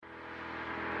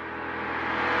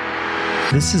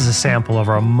This is a sample of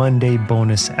our Monday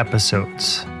bonus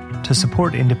episodes. To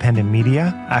support independent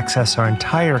media, access our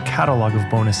entire catalog of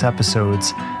bonus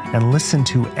episodes, and listen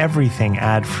to everything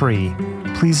ad-free,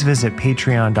 please visit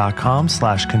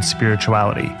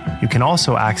patreon.com/conspirituality. You can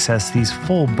also access these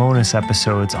full bonus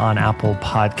episodes on Apple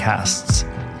Podcasts.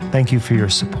 Thank you for your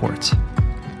support.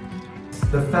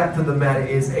 The fact of the matter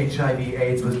is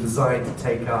HIV/AIDS was designed to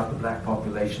take out the black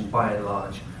population by and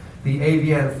large. The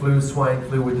avian flu, swine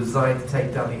flu were designed to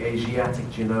take down the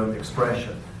Asiatic genome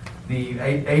expression. The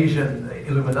Asian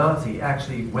Illuminati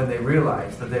actually, when they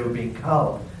realized that they were being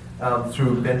culled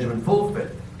through Benjamin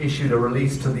Fulford, issued a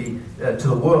release to the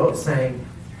world saying,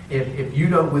 if you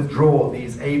don't withdraw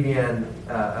these avian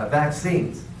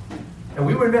vaccines, and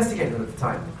we were investigating them at the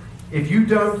time, if you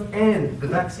don't end the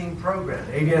vaccine program,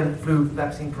 the avian flu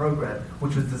vaccine program,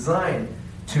 which was designed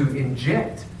to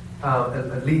inject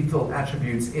lethal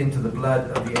attributes into the blood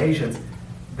of the Asians,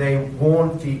 they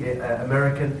warned the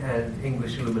American and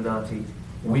English Illuminati,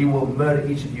 we will murder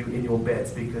each of you in your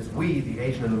beds because we, the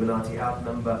Asian Illuminati,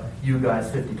 outnumber you guys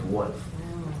 50-1.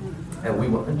 And we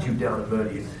will hunt you down and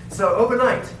murder you. So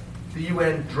overnight, the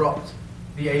UN dropped.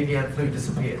 The avian flu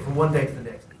disappeared from one day to the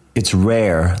next. It's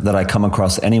rare that I come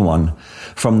across anyone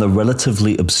from the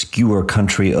relatively obscure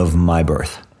country of my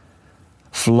birth.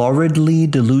 Floridly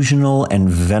delusional and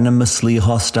venomously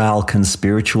hostile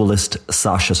conspiritualist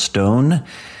Sasha Stone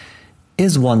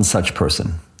is one such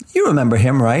person. You remember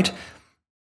him, right?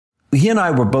 He and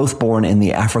I were both born in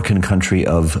the African country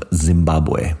of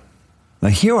Zimbabwe. Now,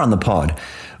 here on the pod,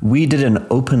 we did an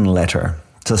open letter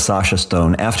to Sasha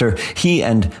Stone after he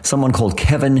and someone called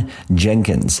Kevin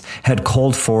Jenkins had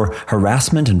called for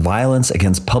harassment and violence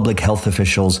against public health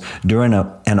officials during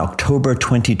an October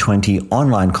 2020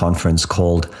 online conference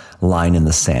called Line in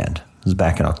the Sand. It was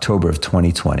back in October of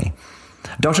 2020.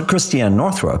 Dr. Christiane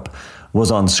Northrup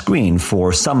was on screen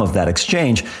for some of that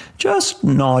exchange, just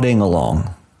nodding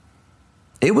along.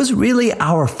 It was really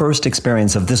our first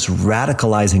experience of this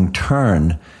radicalizing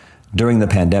turn during the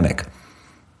pandemic.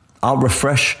 I'll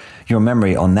refresh your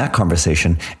memory on that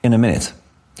conversation in a minute.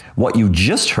 What you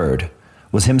just heard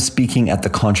was him speaking at the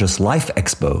Conscious Life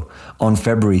Expo on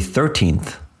February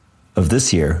 13th of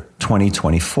this year,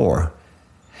 2024.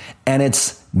 And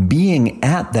it's being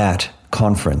at that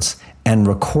conference and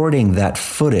recording that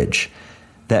footage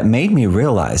that made me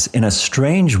realize, in a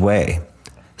strange way,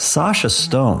 Sasha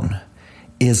Stone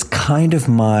is kind of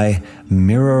my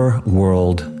mirror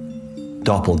world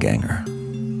doppelganger.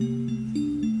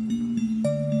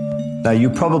 Now,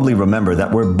 you probably remember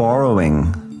that we're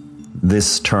borrowing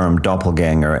this term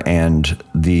doppelganger and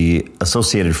the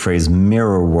associated phrase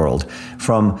mirror world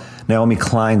from Naomi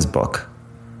Klein's book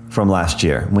from last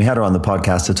year. We had her on the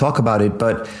podcast to talk about it,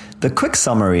 but the quick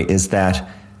summary is that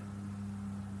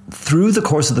through the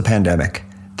course of the pandemic,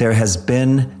 there has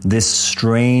been this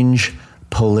strange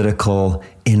political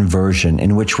inversion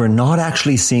in which we're not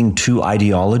actually seeing two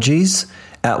ideologies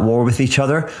at war with each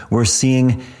other. We're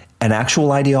seeing an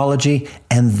actual ideology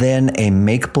and then a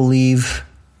make-believe,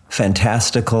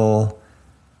 fantastical,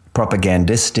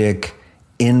 propagandistic,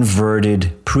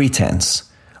 inverted pretense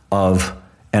of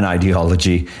an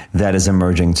ideology that is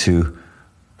emerging to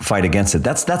fight against it.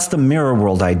 That's the mirror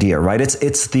world idea, right?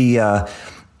 It's the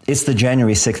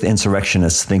January 6th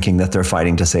insurrectionists thinking that they're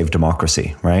fighting to save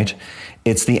democracy, right?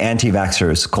 It's the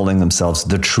anti-vaxxers calling themselves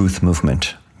the truth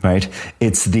movement, right?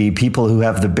 It's the people who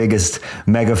have the biggest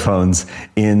megaphones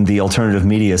in the alternative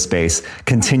media space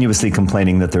continuously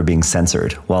complaining that they're being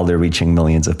censored while they're reaching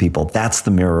millions of people. That's the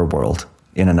mirror world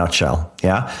in a nutshell,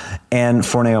 yeah? And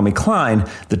for Naomi Klein,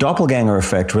 the doppelganger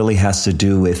effect really has to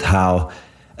do with how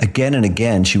again and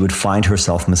again she would find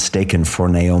herself mistaken for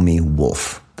Naomi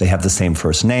Wolf. They have the same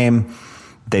first name.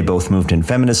 They both moved in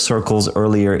feminist circles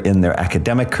earlier in their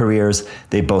academic careers.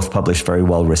 They both published very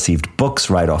well-received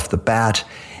books right off the bat.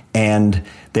 And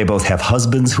they both have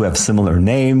husbands who have similar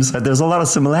names. There's a lot of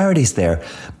similarities there,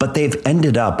 but they've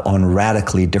ended up on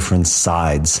radically different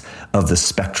sides of the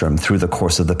spectrum through the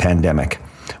course of the pandemic,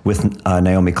 with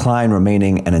Naomi Klein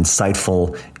remaining an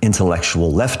insightful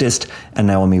intellectual leftist and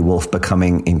Naomi Wolf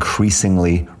becoming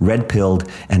increasingly red-pilled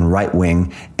and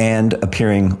right-wing and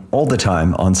appearing all the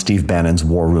time on Steve Bannon's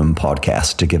War Room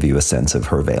podcast to give you a sense of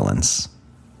her valence.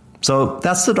 So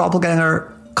that's the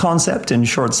doppelganger concept in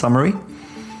short summary.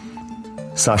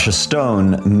 Sasha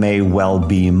Stone may well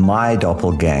be my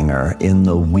doppelganger in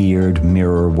the weird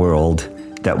mirror world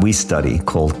that we study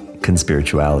called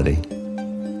conspirituality.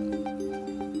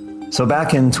 So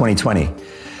back in 2020,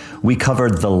 we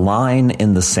covered the Line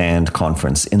in the Sand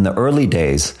conference in the early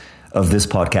days of this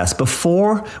podcast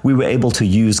before we were able to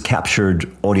use captured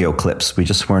audio clips. We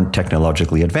just weren't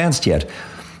technologically advanced yet.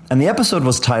 And the episode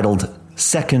was titled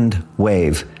Second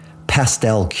Wave,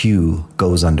 Pastel Q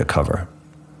Goes Undercover.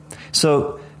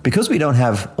 So because we don't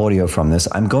have audio from this,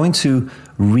 I'm going to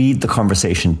read the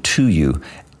conversation to you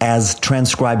as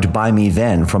transcribed by me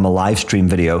then from a live stream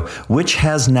video, which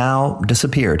has now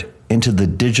disappeared into the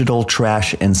digital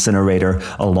trash incinerator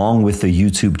along with the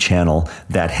YouTube channel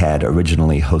that had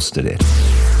originally hosted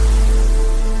it.